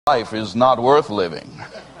Life is not worth living.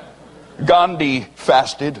 Gandhi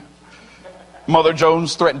fasted. Mother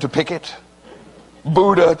Jones threatened to picket.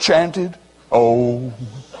 Buddha chanted. Oh.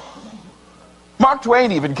 Mark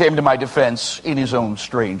Twain even came to my defense in his own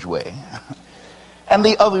strange way. And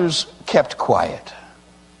the others kept quiet.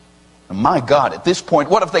 My God, at this point,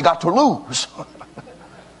 what have they got to lose?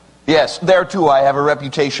 Yes, there too I have a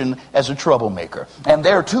reputation as a troublemaker. And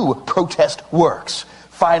there too, protest works.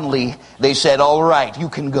 Finally, they said, all right, you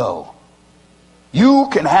can go. You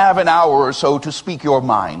can have an hour or so to speak your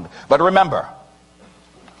mind. But remember,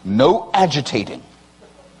 no agitating.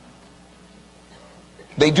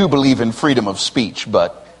 They do believe in freedom of speech,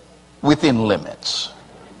 but within limits.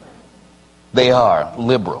 They are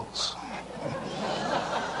liberals.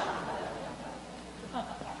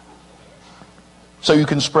 So you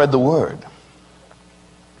can spread the word.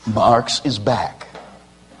 Marx is back.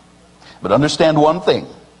 But understand one thing.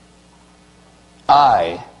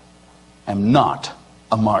 I am not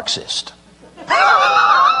a Marxist.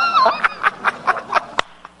 I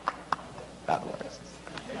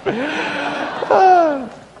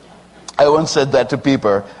once said that to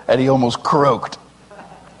Pieper, and he almost croaked.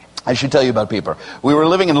 I should tell you about Pieper. We were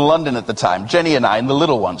living in London at the time, Jenny and I, and the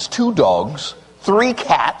little ones. 2 dogs, 3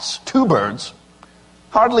 cats, 2 birds,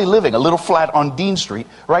 hardly living, a little flat on Dean Street,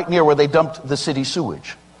 right near where they dumped the city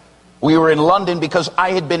sewage. We were in London because I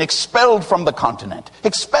had been expelled from the continent,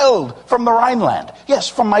 expelled from the Rhineland, yes,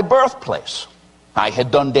 from my birthplace. I had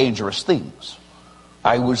done dangerous things.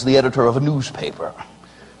 I was the editor of a newspaper,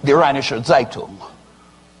 Die Rheinische Zeitung.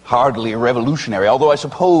 Hardly revolutionary, although I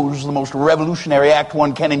suppose the most revolutionary act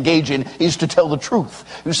one can engage in is to tell the truth.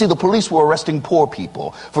 You see, the police were arresting poor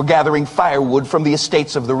people for gathering firewood from the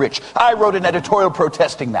estates of the rich. I wrote an editorial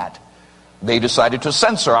protesting that. They decided to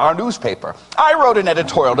censor our newspaper. I wrote an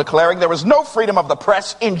editorial declaring there was no freedom of the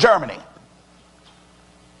press in Germany.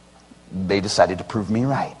 They decided to prove me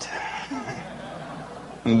right.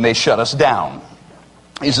 And they shut us down.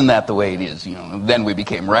 Isn't that the way it is? You know, then we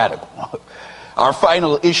became radical. Our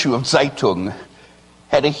final issue of Zeitung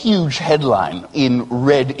had a huge headline in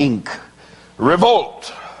red ink.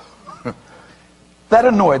 Revolt. That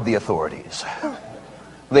annoyed the authorities.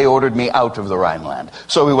 They ordered me out of the Rhineland.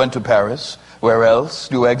 So we went to Paris. Where else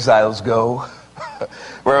do exiles go?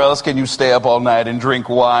 Where else can you stay up all night and drink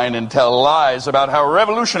wine and tell lies about how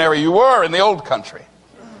revolutionary you were in the old country?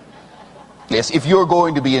 Yes, if you're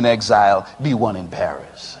going to be in exile, be one in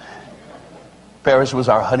Paris. Paris was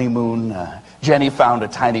our honeymoon. Jenny found a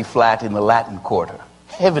tiny flat in the Latin Quarter.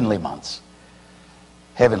 Heavenly months.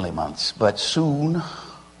 Heavenly months. But soon,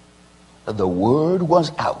 the word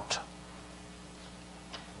was out.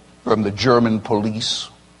 From the German police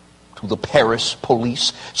to the Paris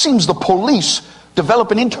police. Seems the police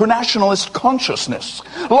develop an internationalist consciousness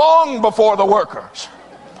long before the workers.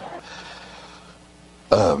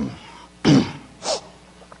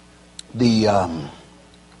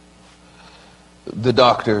 The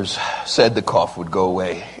doctors said the cough would go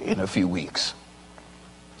away in a few weeks.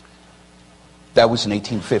 That was in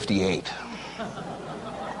 1858.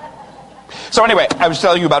 So anyway, I was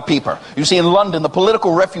telling you about Pieper. You see, in London, the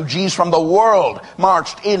political refugees from the world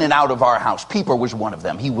marched in and out of our house. Pieper was one of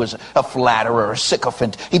them. He was a flatterer, a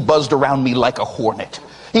sycophant. He buzzed around me like a hornet.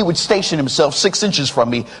 He would station himself 6 inches from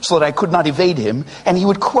me so that I could not evade him, and he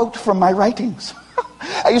would quote from my writings.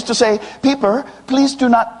 I used to say, Pieper, please do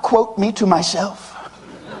not quote me to myself.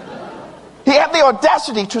 He had the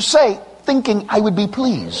audacity to say, thinking I would be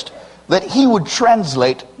pleased, that he would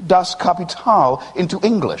translate Das Kapital into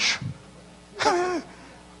English.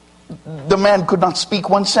 The man could not speak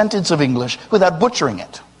 1 sentence of English without butchering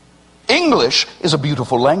it. English is a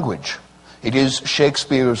beautiful language. It is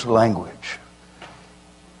Shakespeare's language.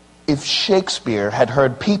 If Shakespeare had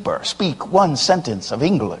heard Pieper speak 1 sentence of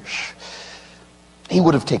English, he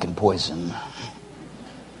would have taken poison.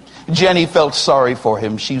 Jenny felt sorry for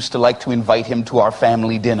him. She used to like to invite him to our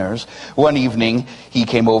family dinners. One evening, he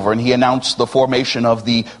came over and he announced the formation of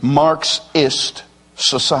the Marxist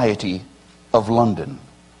Society of London.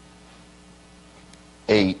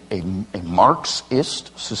 A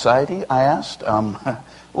Marxist society? I asked.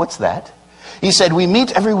 What's that? He said, we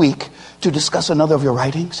meet every week to discuss another of your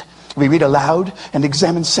writings. We read aloud and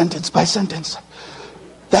examine sentence by sentence.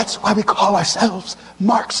 That's why we call ourselves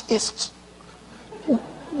Marxists.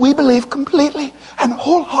 We believe completely and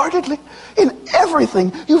wholeheartedly in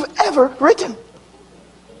everything you've ever written.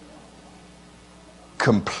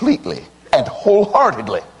 Completely and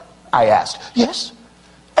wholeheartedly, I asked. Yes,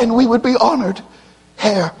 and we would be honored,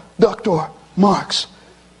 Herr Dr. Marx.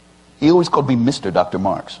 He always called me Mr. Dr.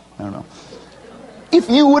 Marx. I don't know. If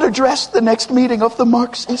you would address the next meeting of the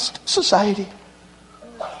Marxist Society.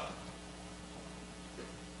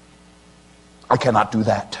 I cannot do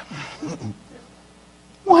that.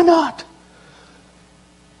 Why not?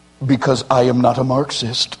 Because I am not a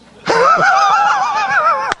Marxist.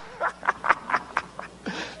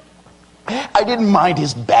 I didn't mind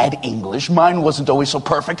his bad English. Mine wasn't always so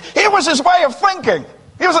perfect. It was his way of thinking.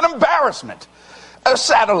 He was an embarrassment. A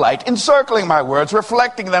satellite encircling my words,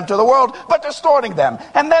 reflecting them to the world, but distorting them,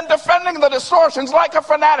 and then defending the distortions like a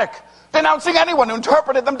fanatic, denouncing anyone who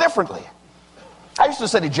interpreted them differently. I used to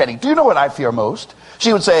say to Jenny, do you know what I fear most?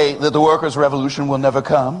 She would say that the workers' revolution will never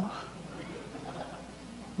come.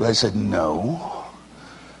 But I said, no.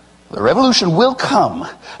 The revolution will come,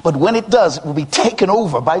 but when it does, it will be taken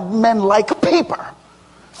over by men like Pieper.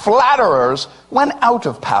 Flatterers when out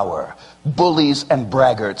of power, bullies and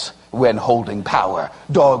braggarts when holding power,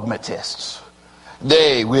 dogmatists.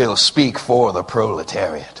 They will speak for the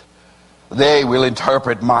proletariat. They will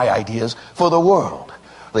interpret my ideas for the world.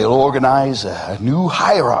 They'll organize a new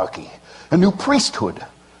hierarchy, a new priesthood,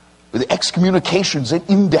 with excommunications and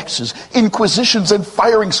indexes, inquisitions and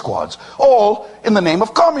firing squads, all in the name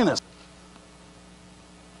of communism.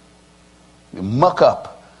 You muck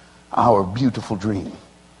up our beautiful dream.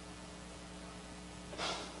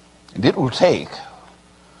 And it will take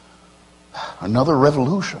another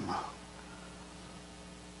revolution,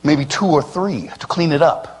 maybe 2 or 3, to clean it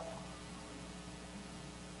up.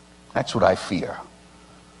 That's what I fear.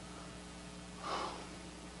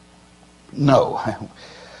 No,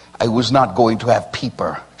 I was not going to have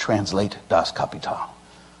Pieper translate Das Kapital.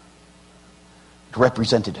 It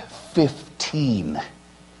represented 15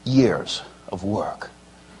 years of work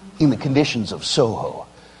in the conditions of Soho,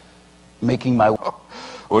 making my...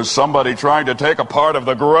 Was somebody trying to take a part of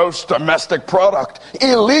the gross domestic product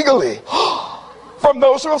illegally from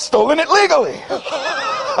those who have stolen it legally?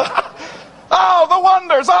 Oh, the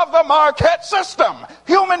wonders of the market system.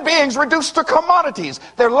 Human beings reduced to commodities,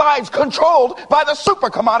 their lives controlled by the super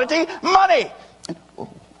commodity, money.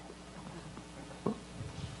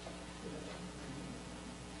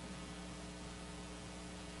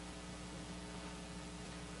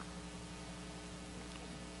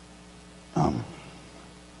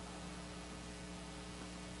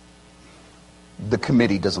 The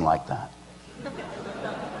committee doesn't like that.